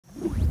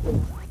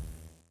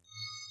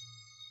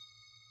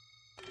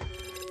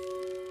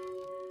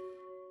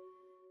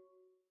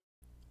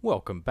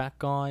Welcome back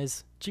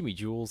guys,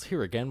 JimmyJules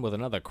here again with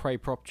another CREY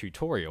prop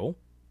tutorial.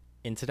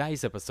 In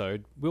today's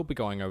episode, we'll be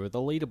going over the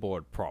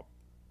leaderboard prop.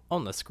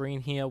 On the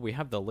screen here we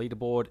have the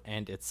leaderboard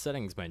and its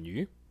settings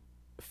menu.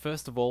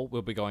 First of all,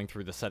 we'll be going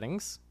through the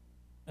settings,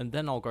 and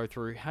then I'll go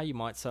through how you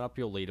might set up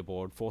your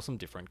leaderboard for some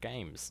different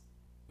games.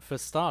 For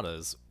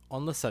starters,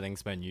 on the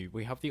settings menu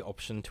we have the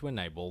option to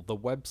enable the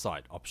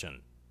website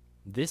option.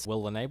 This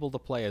will enable the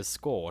player's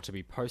score to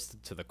be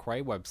posted to the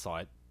CREY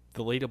website.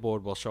 The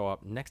leaderboard will show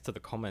up next to the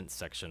comments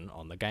section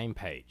on the game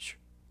page.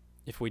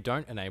 If we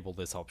don't enable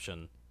this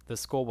option, the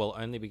score will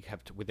only be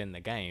kept within the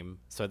game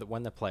so that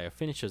when the player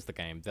finishes the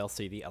game they'll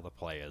see the other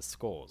player's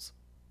scores.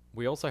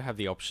 We also have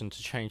the option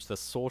to change the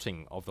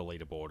sorting of the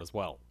leaderboard as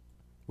well.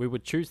 We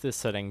would choose this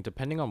setting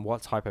depending on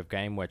what type of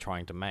game we're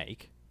trying to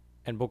make,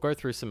 and we'll go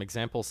through some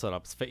example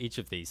setups for each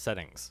of these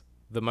settings.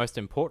 The most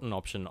important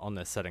option on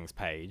this settings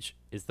page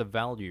is the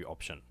value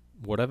option.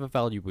 Whatever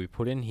value we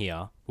put in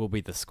here will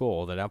be the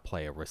score that our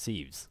player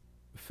receives.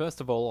 First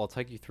of all, I'll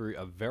take you through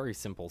a very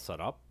simple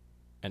setup,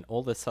 and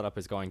all this setup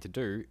is going to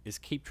do is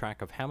keep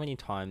track of how many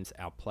times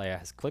our player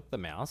has clicked the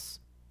mouse,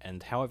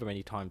 and however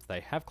many times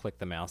they have clicked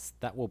the mouse,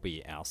 that will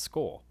be our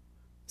score.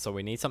 So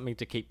we need something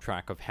to keep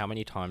track of how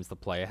many times the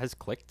player has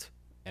clicked,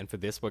 and for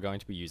this we're going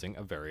to be using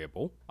a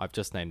variable. I've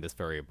just named this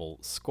variable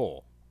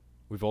score.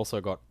 We've also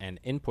got an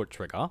input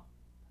trigger,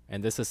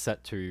 and this is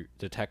set to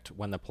detect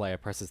when the player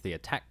presses the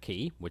attack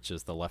key, which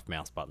is the left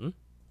mouse button,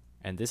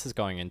 and this is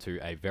going into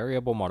a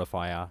variable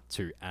modifier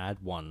to add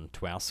 1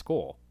 to our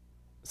score.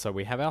 So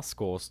we have our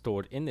score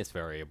stored in this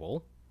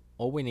variable.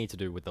 All we need to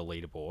do with the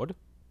leaderboard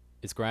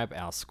is grab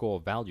our score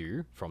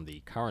value from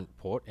the current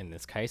port, in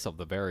this case of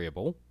the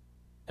variable,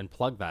 and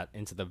plug that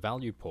into the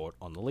value port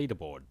on the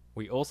leaderboard.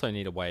 We also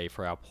need a way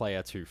for our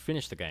player to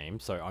finish the game,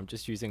 so I'm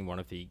just using one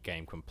of the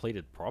game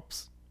completed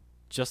props.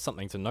 Just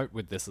something to note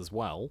with this as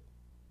well,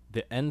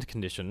 the end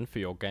condition for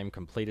your game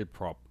completed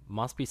prop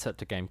must be set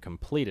to game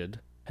completed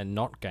and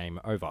not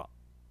game over.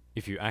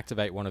 If you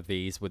activate one of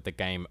these with the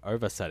game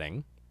over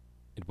setting,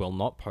 it will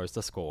not post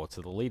a score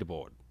to the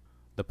leaderboard.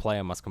 The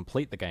player must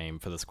complete the game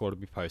for the score to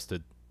be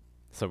posted,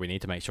 so we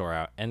need to make sure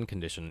our end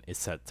condition is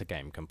set to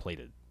game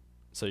completed.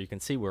 So you can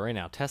see we're in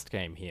our test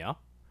game here,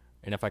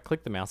 and if I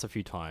click the mouse a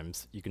few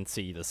times, you can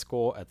see the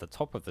score at the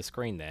top of the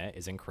screen there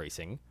is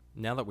increasing.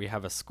 Now that we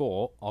have a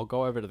score, I'll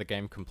go over to the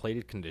game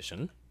completed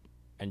condition,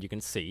 and you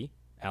can see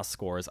our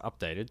score is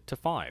updated to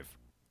 5.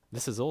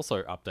 This is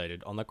also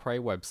updated on the CREY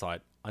website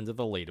under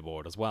the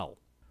leaderboard as well.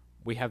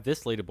 We have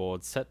this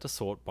leaderboard set to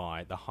sort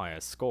by the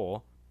highest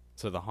score,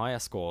 so the higher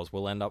scores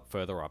will end up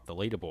further up the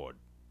leaderboard.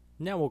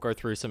 Now we'll go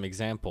through some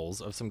examples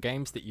of some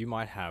games that you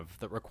might have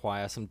that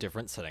require some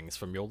different settings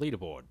from your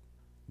leaderboard.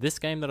 This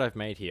game that I've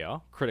made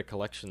here, Critter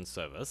Collection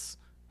Service,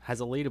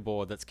 has a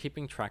leaderboard that's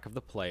keeping track of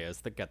the players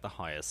that get the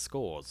highest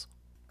scores.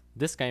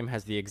 This game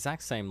has the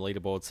exact same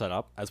leaderboard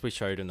setup as we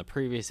showed in the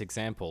previous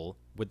example,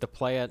 with the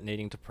player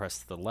needing to press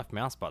the left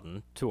mouse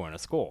button to earn a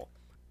score.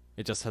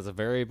 It just has a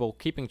variable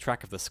keeping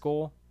track of the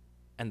score,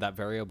 and that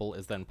variable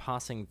is then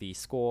passing the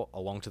score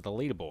along to the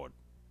leaderboard.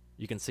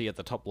 You can see at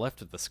the top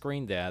left of the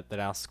screen there that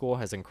our score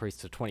has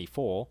increased to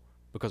 24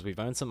 because we've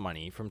earned some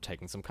money from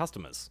taking some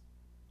customers.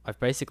 I've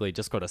basically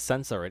just got a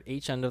sensor at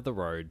each end of the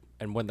road,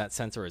 and when that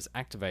sensor is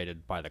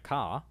activated by the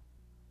car,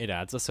 it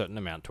adds a certain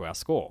amount to our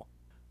score.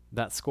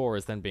 That score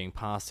is then being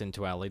passed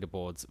into our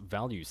leaderboard's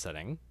value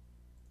setting,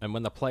 and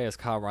when the player's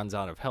car runs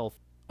out of health,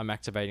 I'm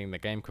activating the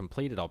game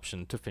completed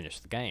option to finish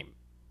the game.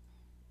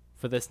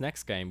 For this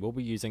next game, we'll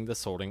be using the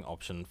sorting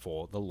option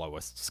for the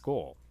lowest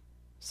score.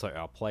 So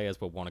our players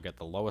will want to get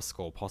the lowest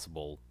score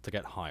possible to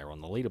get higher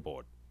on the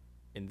leaderboard.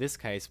 In this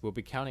case, we'll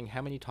be counting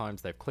how many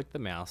times they've clicked the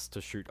mouse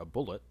to shoot a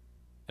bullet,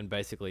 and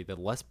basically the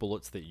less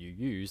bullets that you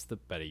use, the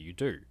better you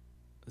do.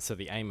 So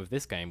the aim of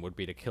this game would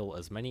be to kill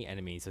as many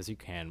enemies as you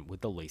can with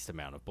the least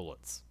amount of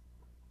bullets.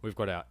 We've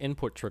got our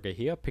input trigger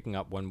here, picking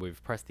up when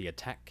we've pressed the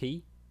attack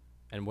key,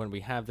 and when we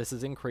have, this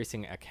is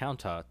increasing a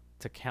counter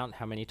to count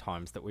how many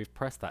times that we've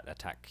pressed that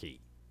attack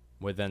key.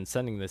 We're then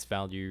sending this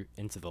value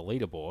into the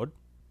leaderboard,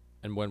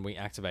 and when we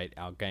activate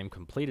our game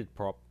completed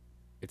prop,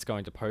 it's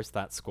going to post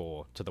that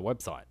score to the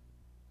website.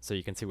 So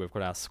you can see we've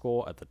got our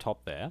score at the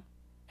top there,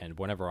 and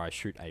whenever I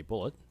shoot a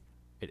bullet,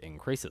 it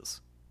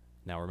increases.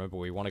 Now remember,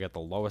 we want to get the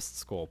lowest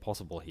score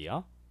possible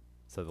here,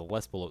 so the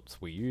less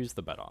bullets we use,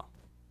 the better.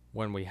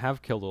 When we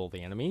have killed all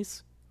the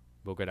enemies,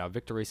 we'll get our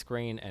victory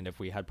screen, and if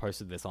we had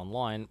posted this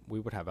online, we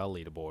would have our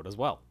leaderboard as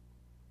well.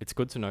 It's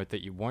good to note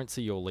that you won't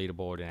see your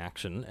leaderboard in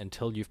action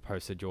until you've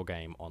posted your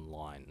game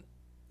online.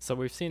 So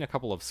we've seen a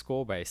couple of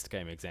score-based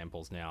game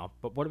examples now,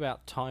 but what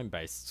about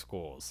time-based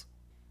scores?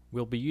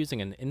 We'll be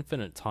using an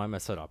infinite timer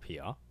setup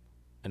here,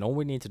 and all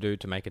we need to do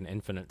to make an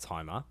infinite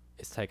timer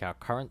is take our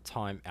current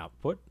time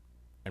output,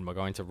 and we're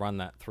going to run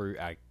that through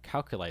a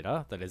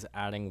calculator that is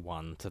adding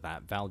 1 to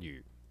that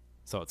value.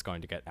 So it's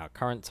going to get our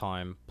current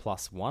time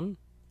plus 1,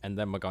 and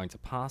then we're going to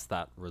pass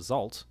that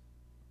result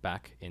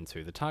back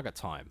into the target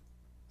time.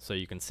 So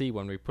you can see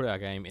when we put our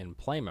game in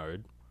play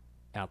mode,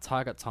 our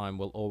target time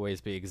will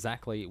always be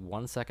exactly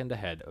 1 second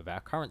ahead of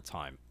our current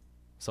time.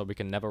 so we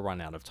can never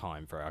run out of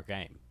time for our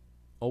game.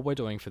 All we're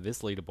doing for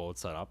this leaderboard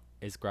setup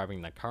is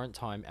grabbing the current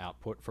time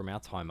output from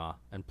our timer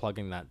and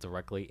plugging that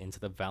directly into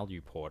the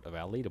value port of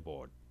our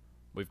leaderboard.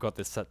 We've got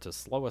this set to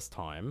slowest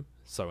time,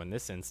 so in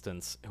this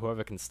instance,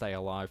 whoever can stay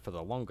alive for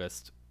the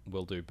longest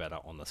will do better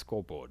on the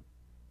scoreboard.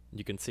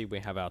 You can see we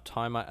have our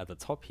timer at the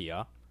top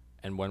here,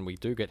 and when we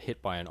do get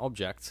hit by an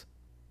object,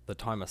 the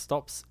timer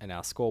stops and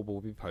our score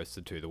will be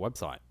posted to the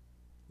website.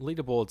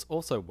 Leaderboards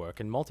also work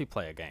in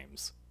multiplayer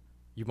games.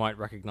 You might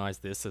recognize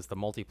this as the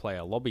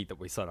multiplayer lobby that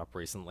we set up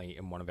recently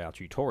in one of our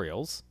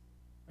tutorials,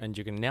 and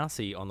you can now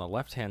see on the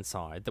left hand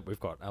side that we've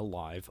got a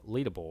live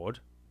leaderboard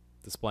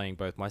displaying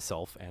both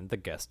myself and the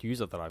guest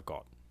user that I've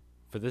got.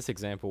 For this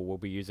example, we'll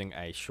be using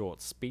a short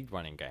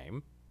speedrunning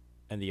game,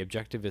 and the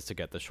objective is to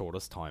get the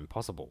shortest time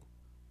possible.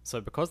 So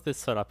because this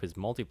setup is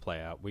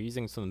multiplayer, we're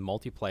using some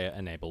multiplayer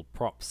enabled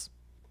props.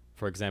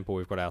 For example,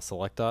 we've got our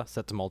selector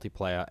set to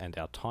multiplayer and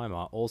our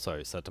timer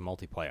also set to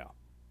multiplayer.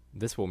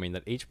 This will mean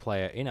that each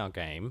player in our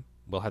game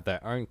will have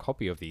their own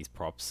copy of these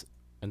props,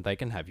 and they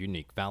can have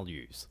unique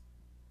values.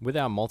 With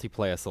our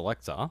multiplayer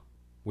selector,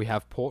 we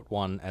have port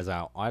 1 as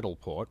our idle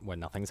port when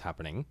nothing's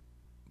happening.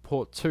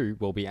 Port 2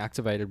 will be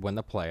activated when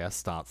the player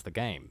starts the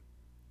game.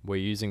 We're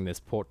using this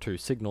port 2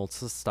 signal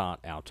to start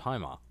our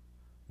timer.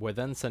 We're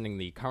then sending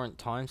the current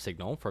time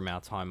signal from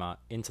our timer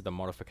into the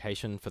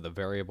modification for the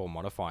variable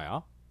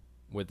modifier.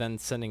 We're then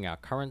sending our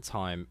current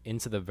time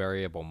into the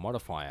variable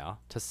modifier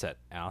to set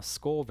our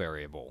score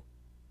variable.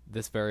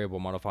 This variable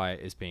modifier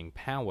is being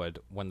powered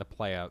when the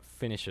player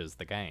finishes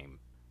the game.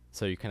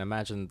 So you can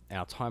imagine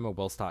our timer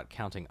will start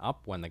counting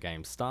up when the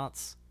game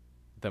starts,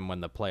 then when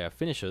the player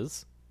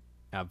finishes,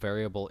 our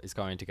variable is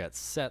going to get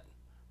set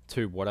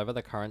to whatever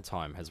the current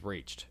time has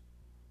reached.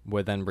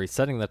 We're then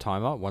resetting the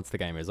timer once the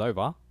game is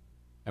over,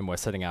 and we're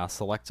setting our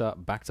selector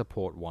back to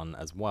port 1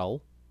 as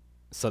well,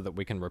 so that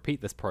we can repeat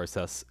this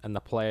process and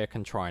the player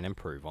can try and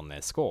improve on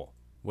their score.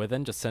 We're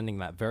then just sending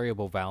that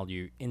variable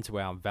value into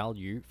our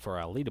value for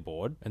our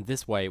leaderboard, and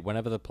this way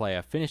whenever the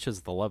player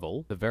finishes the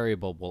level, the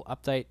variable will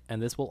update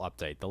and this will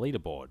update the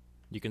leaderboard.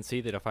 You can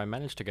see that if I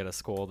manage to get a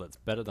score that's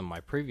better than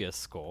my previous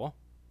score,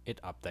 it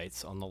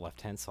updates on the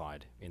left hand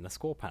side in the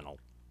score panel.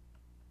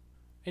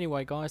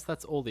 Anyway guys,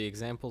 that's all the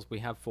examples we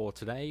have for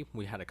today.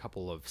 We had a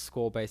couple of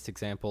score-based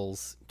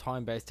examples,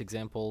 time-based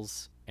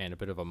examples, and a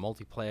bit of a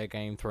multiplayer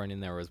game thrown in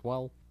there as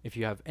well. If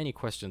you have any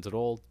questions at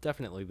all,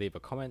 definitely leave a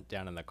comment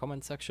down in the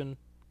comment section.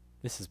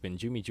 This has been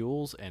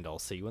JimmyJules, and I'll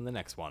see you in the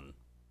next one.